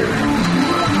Claire.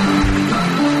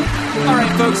 All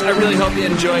right, folks, I really hope you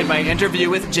enjoyed my interview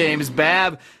with James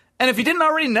Babb. And if you didn't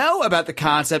already know about the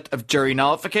concept of jury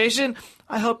nullification,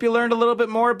 I hope you learned a little bit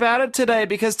more about it today,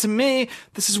 because to me,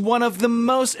 this is one of the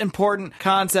most important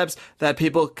concepts that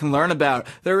people can learn about.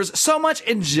 There is so much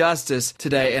injustice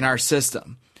today in our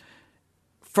system.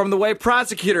 From the way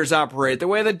prosecutors operate, the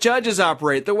way the judges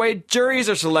operate, the way juries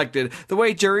are selected, the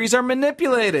way juries are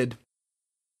manipulated.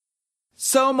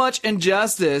 So much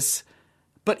injustice.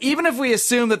 But even if we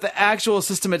assume that the actual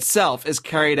system itself is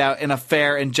carried out in a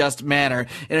fair and just manner,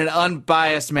 in an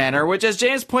unbiased manner, which, as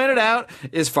James pointed out,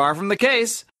 is far from the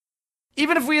case,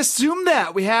 even if we assume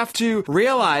that, we have to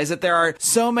realize that there are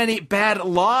so many bad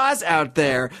laws out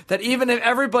there that even if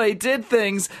everybody did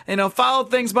things,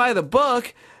 followed things by the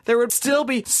book, there would still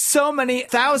be so many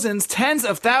thousands, tens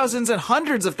of thousands, and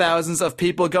hundreds of thousands of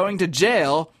people going to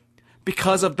jail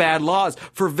because of bad laws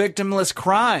for victimless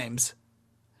crimes.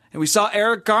 And we saw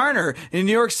Eric Garner in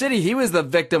New York City. He was the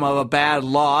victim of a bad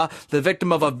law, the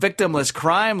victim of a victimless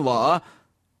crime law,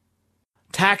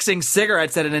 taxing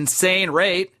cigarettes at an insane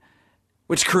rate,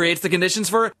 which creates the conditions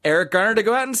for Eric Garner to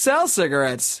go out and sell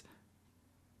cigarettes.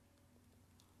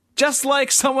 Just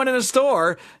like someone in a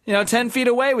store, 10 feet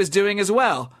away was doing as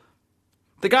well.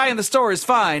 The guy in the store is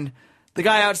fine. The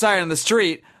guy outside on the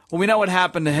street, well, we know what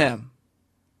happened to him.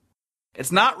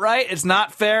 It's not right, it's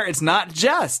not fair, it's not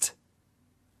just.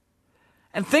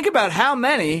 And think about how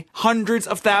many hundreds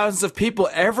of thousands of people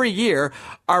every year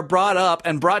are brought up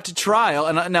and brought to trial.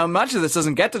 And now much of this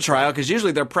doesn't get to trial because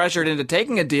usually they're pressured into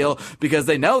taking a deal because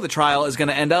they know the trial is going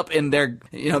to end up in their,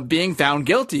 being found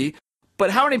guilty.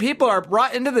 But how many people are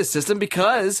brought into this system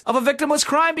because of a victimless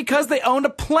crime because they owned a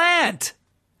plant?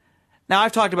 Now,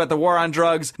 I've talked about the war on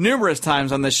drugs numerous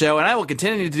times on this show, and I will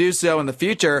continue to do so in the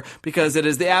future because it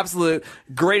is the absolute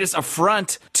greatest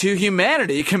affront to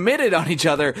humanity committed on each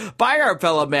other by our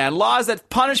fellow man. Laws that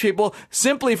punish people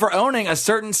simply for owning a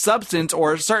certain substance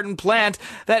or a certain plant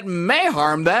that may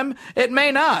harm them, it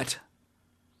may not.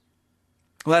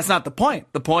 Well, that's not the point.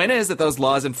 The point is that those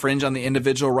laws infringe on the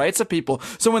individual rights of people.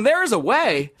 So when there is a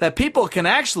way that people can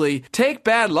actually take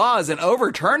bad laws and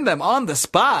overturn them on the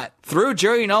spot through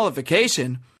jury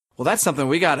nullification, well, that's something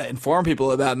we got to inform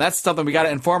people about, and that's something we got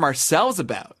to inform ourselves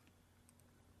about.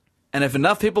 And if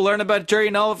enough people learn about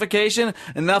jury nullification,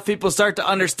 enough people start to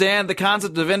understand the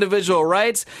concept of individual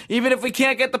rights, even if we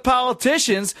can't get the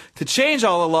politicians to change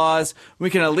all the laws,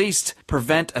 we can at least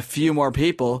prevent a few more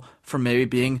people from maybe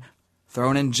being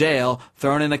thrown in jail,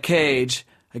 thrown in a cage,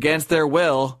 against their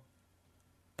will,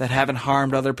 that haven't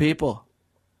harmed other people.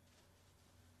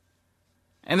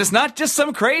 And it's not just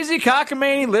some crazy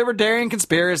cockamamie libertarian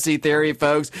conspiracy theory,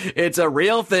 folks. It's a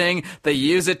real thing. They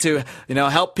use it to,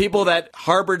 help people that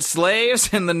harbored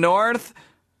slaves in the North.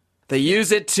 They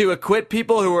use it to acquit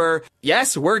people who were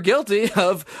guilty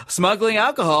of smuggling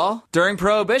alcohol during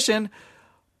Prohibition.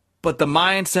 But the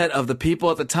mindset of the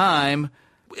people at the time,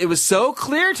 it was so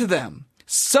clear to them,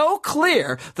 so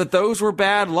clear that those were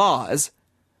bad laws,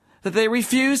 that they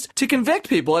refused to convict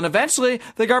people. And eventually,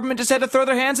 the government just had to throw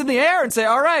their hands in the air and say,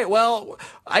 all right, well,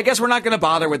 I guess we're not going to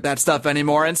bother with that stuff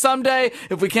anymore. And someday,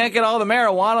 if we can't get all the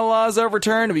marijuana laws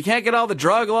overturned, we can't get all the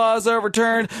drug laws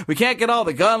overturned, we can't get all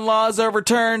the gun laws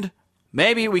overturned,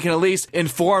 maybe we can at least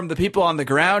inform the people on the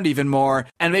ground even more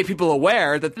and make people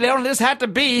aware that they don't just have to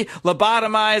be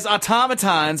lobotomized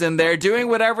automatons and they're doing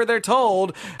whatever they're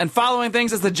told and following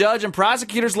things as the judge and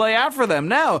prosecutors lay out for them.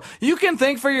 No, you can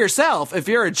think for yourself if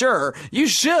you're a juror. You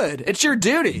should. It's your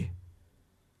duty.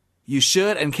 You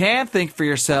should and can think for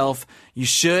yourself. You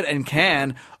should and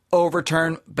can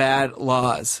overturn bad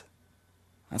laws.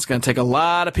 That's going to take a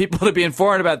lot of people to be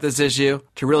informed about this issue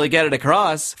to really get it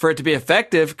across, for it to be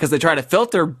effective, because they try to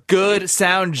filter good,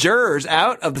 sound jurors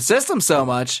out of the system so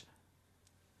much.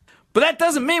 But that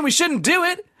doesn't mean we shouldn't do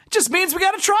it. It just means we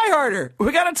got to try harder. We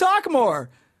got to talk more.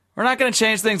 We're not going to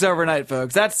change things overnight,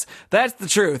 folks. That's the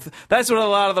truth. That's what a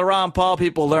lot of the Ron Paul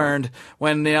people learned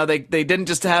when, they didn't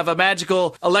just have a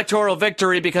magical electoral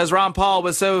victory because Ron Paul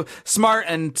was so smart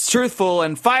and truthful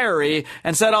and fiery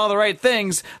and said all the right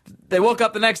things. They woke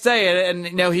up the next day and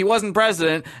he wasn't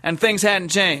president and things hadn't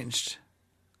changed.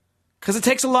 Because it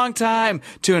takes a long time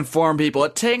to inform people.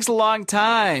 It takes a long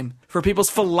time for people's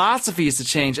philosophies to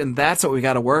change, and that's what we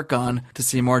got to work on to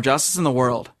see more justice in the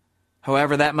world,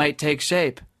 however that might take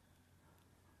shape.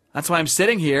 That's why I'm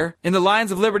sitting here in the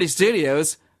Lions of Liberty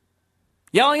studios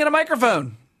yelling at a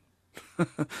microphone.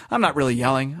 I'm not really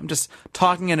yelling. I'm just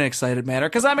talking in an excited manner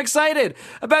because I'm excited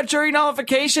about jury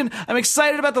nullification. I'm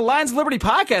excited about the Lions of Liberty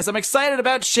podcast. I'm excited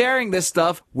about sharing this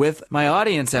stuff with my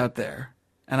audience out there.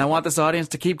 And I want this audience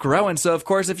to keep growing. So, of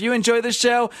course, if you enjoy this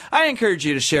show, I encourage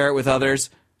you to share it with others.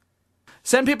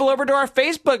 Send people over to our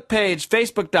Facebook page,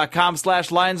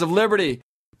 facebook.com/Lions of Liberty.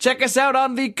 Check us out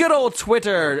on the good old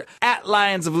Twitter, at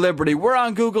Lions of Liberty. We're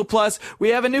on Google+. We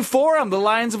have a new forum, the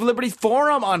Lions of Liberty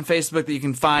Forum on Facebook that you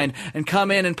can find and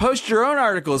come in and post your own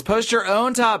articles, post your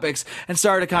own topics, and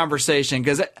start a conversation.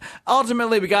 Because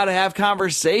ultimately, we got to have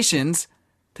conversations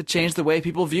to change the way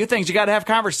people view things. You got to have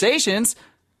conversations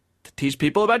to teach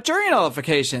people about jury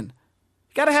nullification.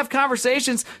 You got to have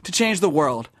conversations to change the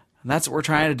world. And that's what we're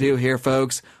trying to do here,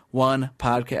 folks. One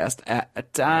podcast at a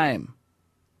time.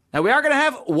 Now, we are going to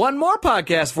have one more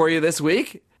podcast for you this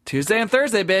week. Tuesday and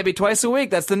Thursday, baby, twice a week.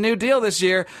 That's the new deal this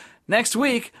year. Next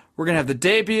week, we're going to have the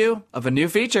debut of a new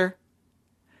feature.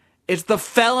 It's the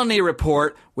Felony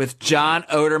Report with John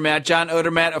Odermatt. John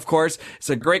Odermatt, of course, is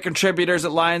a great contributor at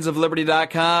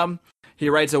lionsofliberty.com. He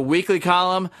writes a weekly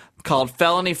column called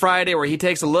Felony Friday, where he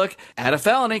takes a look at a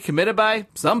felony committed by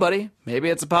somebody. Maybe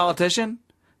it's a politician.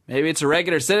 Maybe it's a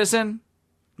regular citizen.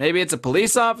 Maybe it's a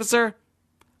police officer.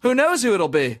 Who knows who it'll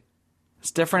be?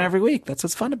 It's different every week. That's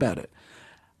what's fun about it.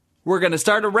 We're going to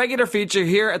start a regular feature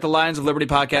here at the Lions of Liberty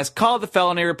podcast called The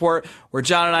Felony Report, where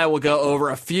John and I will go over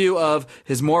a few of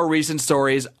his more recent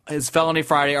stories, his Felony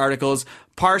Friday articles,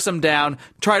 parse them down,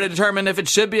 try to determine if it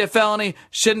should be a felony,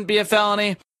 shouldn't be a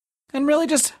felony, and really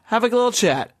just have a little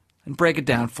chat and break it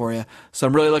down for you. So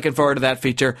I'm really looking forward to that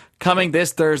feature coming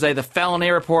this Thursday, The Felony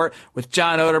Report with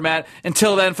John Odermatt.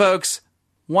 Until then, folks,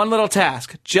 one little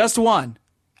task, just one.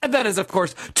 And that is, of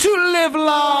course, to live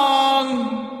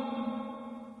long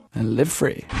and live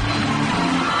free.